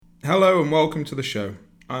Hello and welcome to the show.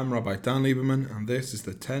 I'm Rabbi Dan Lieberman and this is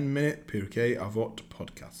the 10-minute Pirkei Avot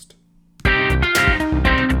podcast.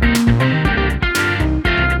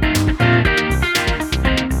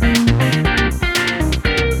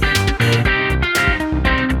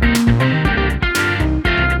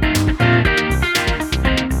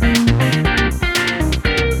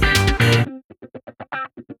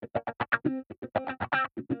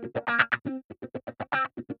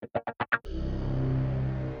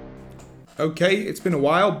 Okay, it's been a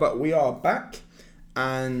while, but we are back,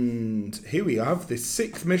 and here we have the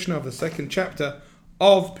 6th Mishna of the 2nd chapter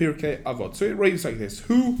of Pirkei Avot. So it reads like this: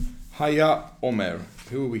 Hu Haya Omer.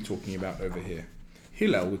 Who are we talking about over here?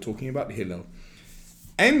 Hillel. We're talking about Hillel.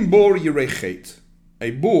 En bor yirechet. A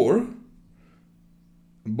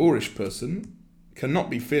boorish person, cannot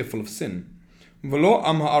be fearful of sin. V'lo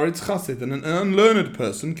am haaretz chassid, and an unlearned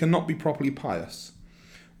person cannot be properly pious.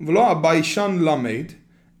 V'lo abaishan lamed.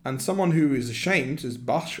 And someone who is ashamed, is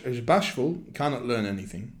bashful, cannot learn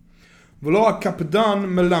anything. V'lo ha'kapadan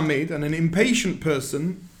melamed, and an impatient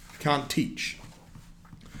person can't teach.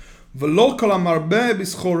 V'lo kol ha'marbeh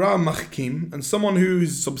b'schora machkim, and someone who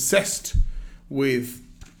is obsessed with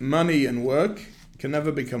money and work can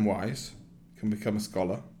never become wise, can become a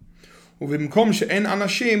scholar. Uvimkom she'en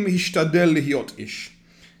anashim hishtadel lihiot ish.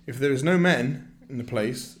 If there is no men in the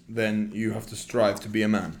place, then you have to strive to be a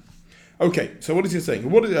man. Okay, so what is he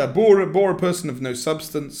saying? What is a person of no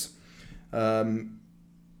substance, even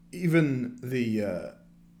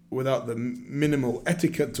without the minimal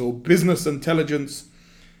etiquette or business intelligence,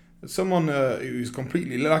 someone who's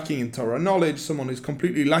completely lacking in Torah knowledge, someone who's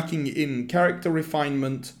completely lacking in character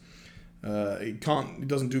refinement, he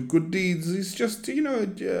doesn't do good deeds. He's just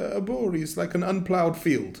a bore. He's like an unplowed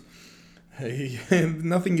field. He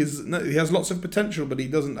has lots of potential, but he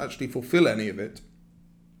doesn't actually fulfill any of it.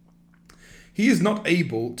 He is not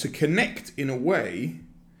able to connect in a way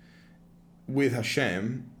with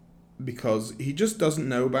Hashem because he just doesn't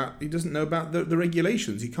know about the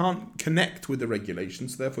regulations. He can't connect with the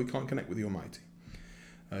regulations, therefore he can't connect with the Almighty.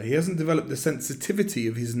 He hasn't developed the sensitivity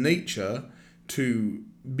of his nature to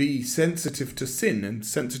be sensitive to sin and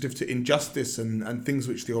sensitive to injustice and things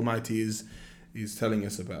which the Almighty is telling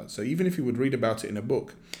us about. So even if he would read about it in a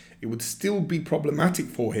book, it would still be problematic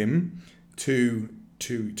for him to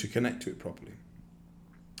connect to it properly.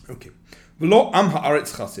 Okay. V'lo am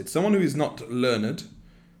haaretz chassid. Someone who is not learned,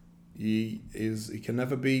 he can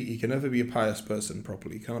never be a pious person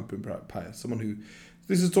properly. He cannot be pious.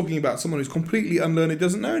 This is talking about someone who's completely unlearned,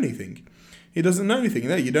 doesn't know anything. He doesn't know anything.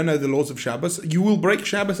 No, you don't know the laws of Shabbos. You will break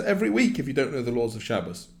Shabbos every week if you don't know the laws of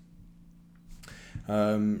Shabbos.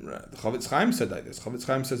 Chofetz Chaim said like this. Chofetz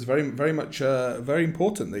Chaim says very, very much, very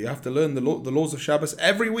important that you have to learn the laws of Shabbos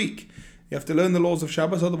every week. You have to learn the laws of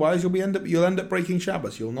Shabbos, otherwise you'll end up breaking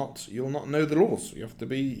Shabbos. You'll not know the laws. You have to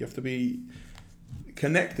be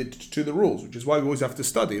connected to the rules, which is why we always have to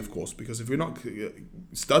study, of course, because if we're not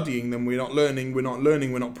studying, then we're not learning,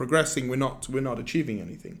 we're not progressing, we're not achieving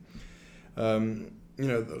anything.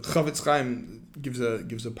 Chofetz Chaim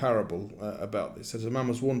gives a parable about this. Says a man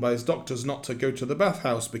was warned by his doctors not to go to the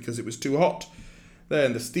bathhouse because it was too hot there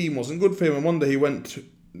and the steam wasn't good for him, and one day he went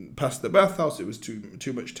past the bathhouse. It was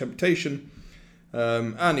too much temptation,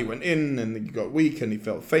 and he went in and he got weak and he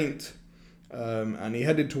felt faint, and he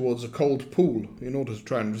headed towards a cold pool in order to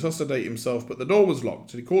try and resuscitate himself, but the door was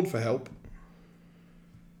locked, so he called for help,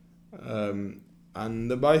 and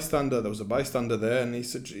there was a bystander there, and he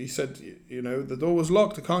said the door was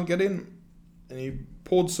locked, I can't get in, and he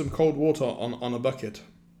poured some cold water on a bucket,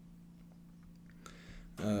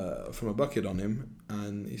 from a bucket on him,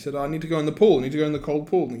 and he said, I need to go in the pool, I need to go in the cold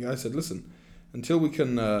pool. And the guy said, listen, until we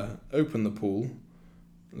can open the pool,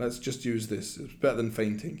 let's just use this. It's better than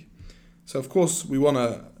fainting. So of course we want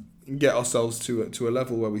to get ourselves to a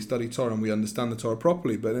level where we study Torah and we understand the Torah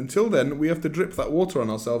properly, but until then we have to drip that water on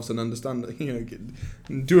ourselves and understand,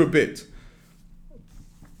 do a bit.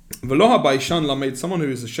 V'lo ha'baishan lamed, someone who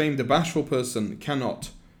is ashamed, a bashful person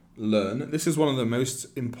cannot learn. This is one of the most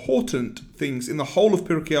important things in the whole of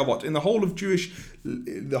Pirkei Avot, in the whole of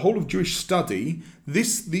Jewish study.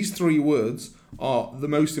 These three words are the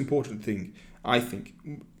most important thing, I think,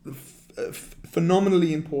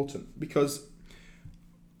 phenomenally important, because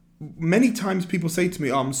many times people say to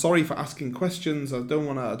me, I'm sorry for asking questions. I don't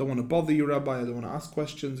want to bother you, Rabbi. I don't want to ask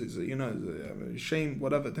questions. I'm ashamed,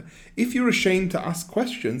 whatever. If you're ashamed to ask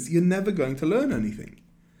questions, you're never going to learn anything.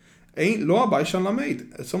 Ain't lo abaishan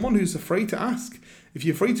lamed. Someone who's afraid to ask. If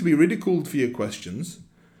you're afraid to be ridiculed for your questions,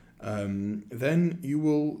 then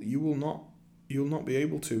you'll not be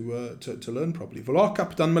able to learn properly. V'lo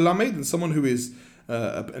kapitan melamed, and someone who is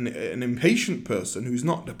an impatient person who's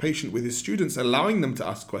not patient with his students, allowing them to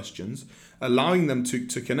ask questions, allowing them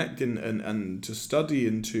to connect and to study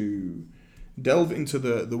and to delve into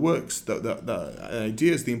the works, the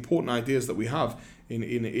ideas, the important ideas that we have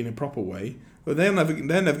in a proper way, but they're never going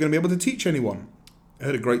to be able to teach anyone. I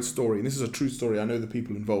heard a great story, and this is a true story. I know the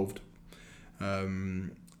people involved. A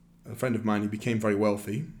friend of mine, he became very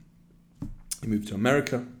wealthy. He moved to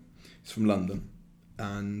America. He's from London.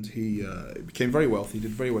 And he became very wealthy,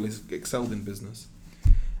 did very well, he excelled in business.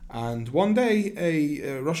 And one day,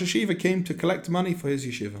 a Rosh Yeshiva came to collect money for his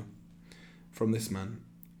yeshiva from this man.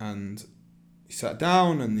 And he sat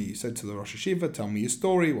down and he said to the Rosh Yeshiva, "Tell me your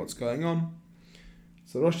story, what's going on?"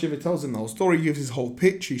 So the Rosh Yeshiva tells him the whole story, gives his whole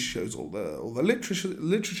pitch, he shows all the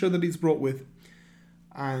literature that he's brought with.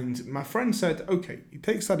 And my friend said, okay, he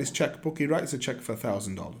takes out his checkbook, he writes a check for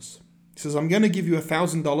 $1,000. He says, "I'm going to give you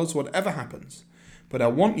 $1,000 whatever happens, but I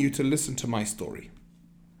want you to listen to my story."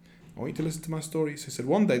 I want you to listen to my story. So he said,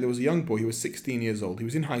 one day there was a young boy, he was 16 years old, he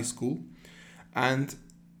was in high school, and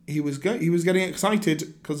he was getting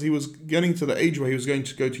excited because he was getting to the age where he was going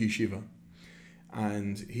to go to yeshiva.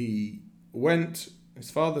 And he went,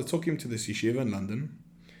 his father took him to this yeshiva in London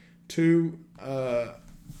to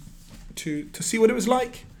see what it was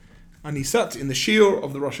like. And he sat in the shiur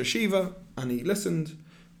of the Rosh Yeshiva and he listened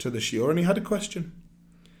to the shiur and he had a question.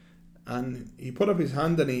 And he put up his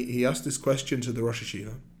hand and he asked this question to the Rosh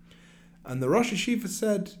Yeshiva. And the Rosh Yeshiva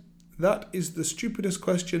said, "That is the stupidest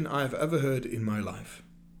question I have ever heard in my life."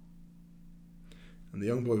 And the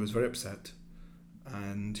young boy was very upset.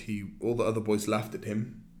 And all the other boys laughed at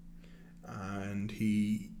him. And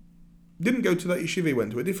he didn't go to that yeshiva. He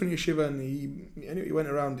went to a different yeshiva, and he went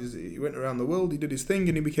around the world. He did his thing,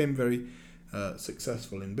 and he became very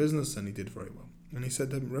successful in business, and he did very well. And he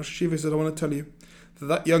said, Rosh Yeshiva said, "I want to tell you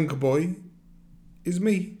that younger boy is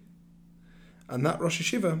me, and that Rosh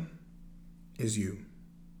Yeshiva is you.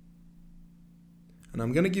 And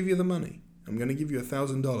I'm going to give you the money. I'm going to give you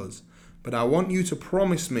 $1,000, but I want you to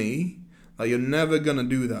promise me that you're never going to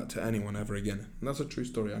do that to anyone ever again." And that's a true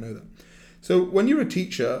story. I know that. So when you're a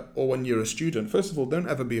teacher or when you're a student, first of all, don't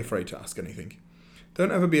ever be afraid to ask anything.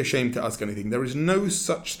 Don't ever be ashamed to ask anything. There is no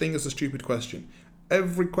such thing as a stupid question.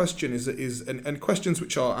 Every question is and questions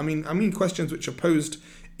which are questions which are posed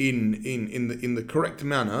in the correct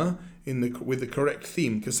manner, with the correct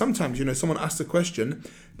theme. Because sometimes, someone asks a question,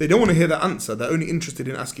 they don't want to hear the answer. They're only interested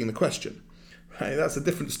in asking the question. Right? That's a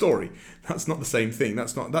different story. That's not the same thing.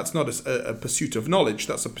 That's not a pursuit of knowledge.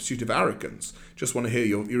 That's a pursuit of arrogance. Just want to hear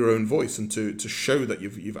your own voice and to show that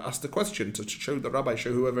you've asked a question, to show the rabbi,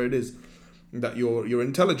 show whoever it is, that you're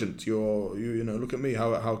intelligent. Look at me,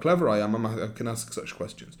 how clever I am. I can ask such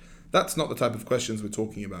questions. That's not the type of questions we're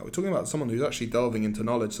talking about. We're talking about someone who's actually delving into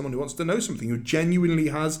knowledge, someone who wants to know something, who genuinely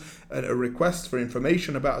has a request for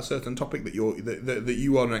information about a certain topic that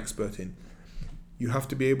you are an expert in. You have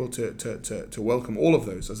to be able to welcome all of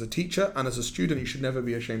those. As a teacher and as a student, you should never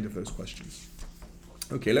be ashamed of those questions.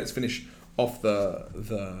 Okay, let's finish off the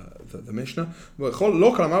Mishnah.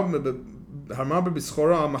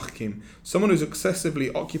 Someone who's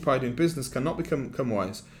excessively occupied in business cannot become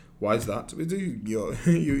wise. Why is that? You're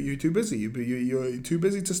too busy. You're too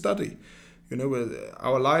busy to study.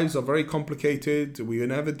 Our lives are very complicated. We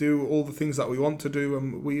never do all the things that we want to do,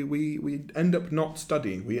 and we end up not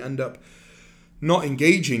studying. We end up not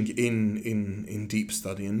engaging in deep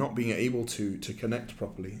study and not being able to connect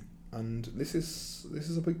properly. And this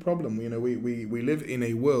is a big problem. We live in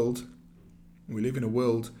a world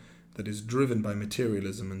that is driven by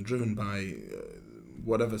materialism and driven by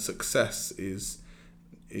whatever success is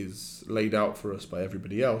laid out for us by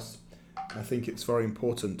everybody else. I think it's very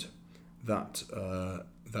important that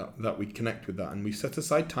we connect with that, and we set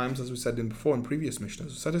aside times, as we said before in previous Mishnas.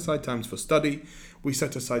 We set aside times for study. We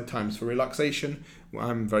set aside times for relaxation. Well,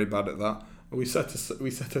 I'm very bad at that. We set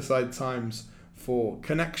aside times for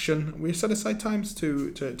connection. We set aside times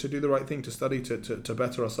to do the right thing, to study, to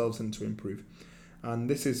better ourselves and to improve. And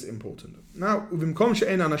this is important. Now, if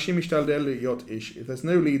there's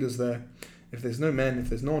no leaders there, if there's no men, if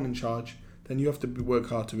there's no one in charge, then you have to work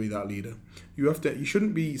hard to be that leader. You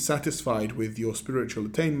shouldn't be satisfied with your spiritual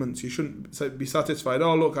attainments. You shouldn't be satisfied,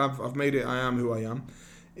 oh look, I've made it, I am who I am.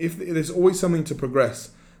 If there's always something to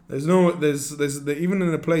progress. There's even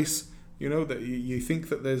in a place, that you think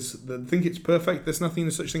that think it's perfect, there's nothing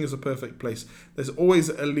such thing as a perfect place. There's always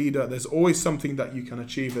a leader, there's always something that you can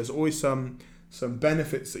achieve, there's always some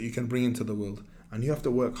benefits that you can bring into the world. And you have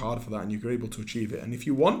to work hard for that, and you're able to achieve it. And if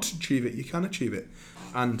you want to achieve it, you can achieve it.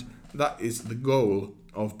 And that is the goal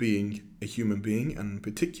of being a human being, and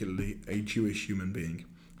particularly a Jewish human being.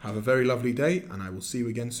 Have a very lovely day, and I will see you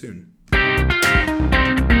again soon.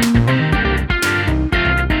 Bye.